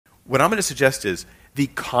What I'm going to suggest is the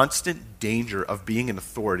constant danger of being an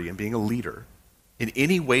authority and being a leader in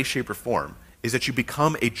any way, shape, or form is that you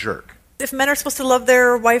become a jerk. If men are supposed to love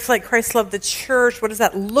their wife like Christ loved the church, what does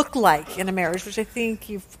that look like in a marriage? Which I think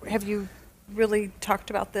have you really talked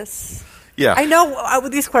about this? Yeah. I know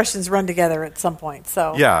these questions run together at some point.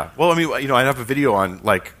 So Yeah. Well, I mean, I have a video on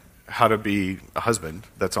like how to be a husband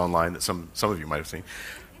that's online that some of you might have seen.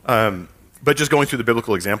 But just going through the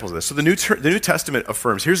biblical examples of this. So the New Testament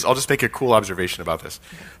affirms, I'll just make a cool observation about this.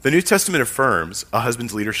 The New Testament affirms a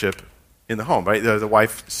husband's leadership in the home, right? The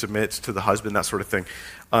wife submits to the husband, that sort of thing.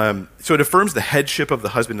 So it affirms the headship of the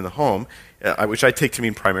husband in the home, which I take to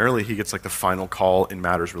mean primarily he gets like the final call in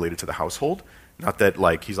matters related to the household. Not that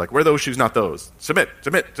like he's like, wear those shoes, not those. Submit,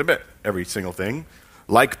 submit, submit. Every single thing.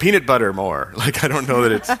 Like peanut butter more. Like I don't know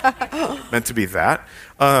that it's meant to be that.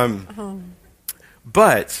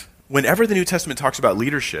 But whenever the New Testament talks about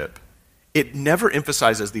leadership, it never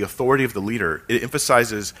emphasizes the authority of the leader. It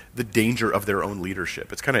emphasizes the danger of their own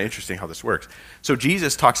leadership. It's kind of interesting how this works. So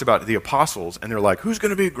Jesus talks about the apostles, and they're like, who's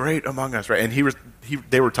going to be great among us, right? And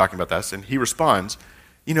they were talking about this, and he responds,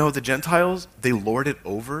 the Gentiles, they lord it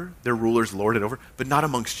over, their rulers lord it over, but not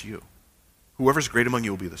amongst you. Whoever's great among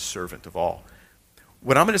you will be the servant of all.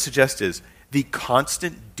 What I'm going to suggest is the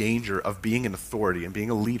constant danger of being an authority and being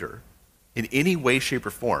a leader in any way, shape,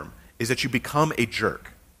 or form is that you become a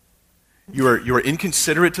jerk. You are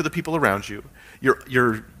inconsiderate to the people around you.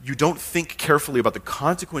 You don't think carefully about the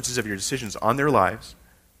consequences of your decisions on their lives.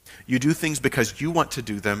 You do things because you want to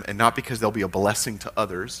do them and not because they'll be a blessing to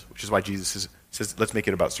others, which is why Jesus says, let's make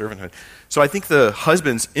it about servanthood. So I think the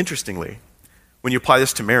husbands, interestingly, when you apply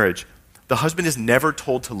this to marriage, the husband is never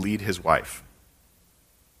told to lead his wife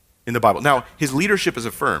in the Bible. Now, his leadership is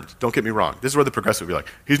affirmed. Don't get me wrong. This is where the progressive will be like,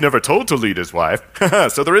 he's never told to lead his wife.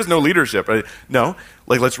 So there is no leadership. Right? No,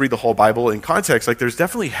 like let's read the whole Bible in context. Like there's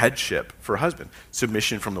definitely headship for a husband,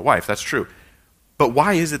 submission from the wife. That's true. But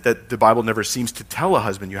why is it that the Bible never seems to tell a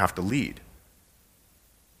husband you have to lead?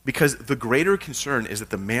 Because the greater concern is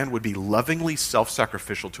that the man would be lovingly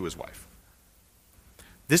self-sacrificial to his wife.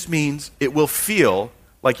 This means it will feel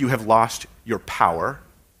like you have lost your power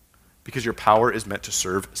because your power is meant to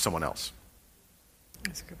serve someone else.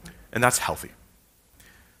 That's a good point. And that's healthy.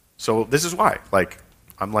 So this is why.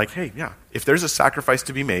 I'm like, hey, yeah, if there's a sacrifice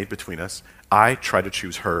to be made between us, I try to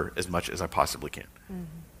choose her as much as I possibly can.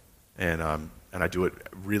 Mm-hmm. And I do it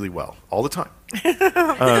really well all the time.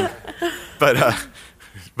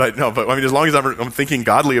 But I mean, as long as I'm thinking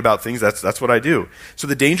godly about things, that's what I do. So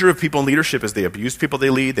the danger of people in leadership is they abuse people they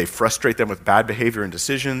lead, they frustrate them with bad behavior and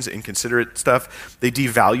decisions, inconsiderate stuff. They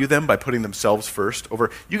devalue them by putting themselves first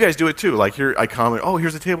over. You guys do it too. Like here, I come and,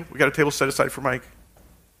 here's a table. We got a table set aside for Mike.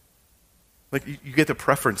 Like you get the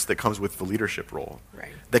preference that comes with the leadership role.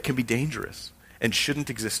 Right. That can be dangerous and shouldn't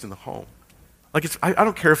exist in the home. Like I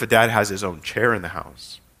don't care if a dad has his own chair in the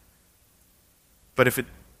house, but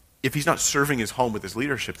if he's not serving his home with his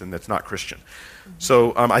leadership, then that's not Christian. Mm-hmm.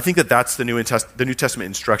 So I think that's the New Testament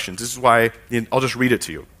instructions. This is why I'll just read it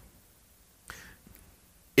to you.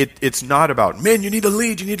 It's not about, man, you need to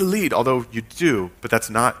lead, although you do, but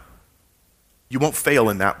you won't fail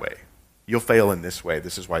in that way. You'll fail in this way.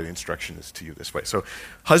 This is why the instruction is to you this way. So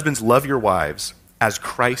husbands, love your wives as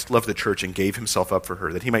Christ loved the church and gave himself up for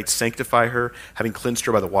her, that he might sanctify her, having cleansed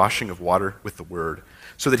her by the washing of water with the word,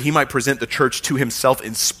 so that he might present the church to himself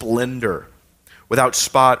in splendor, without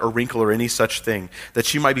spot or wrinkle or any such thing, that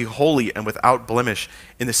she might be holy and without blemish.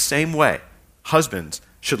 In the same way, husbands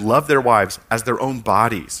should love their wives as their own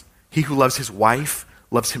bodies. He who loves his wife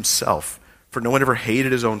loves himself. For no one ever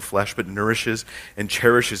hated his own flesh, but nourishes and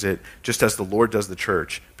cherishes it, just as the Lord does the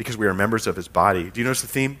church, because we are members of his body. Do you notice the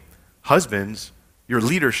theme? Husbands, your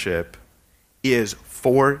leadership is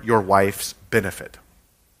for your wife's benefit.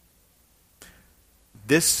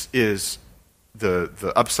 This is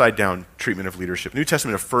the upside-down treatment of leadership. New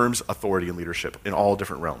Testament affirms authority and leadership in all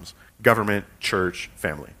different realms: government, church,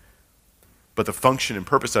 family. But the function and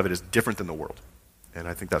purpose of it is different than the world. And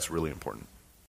I think that's really important.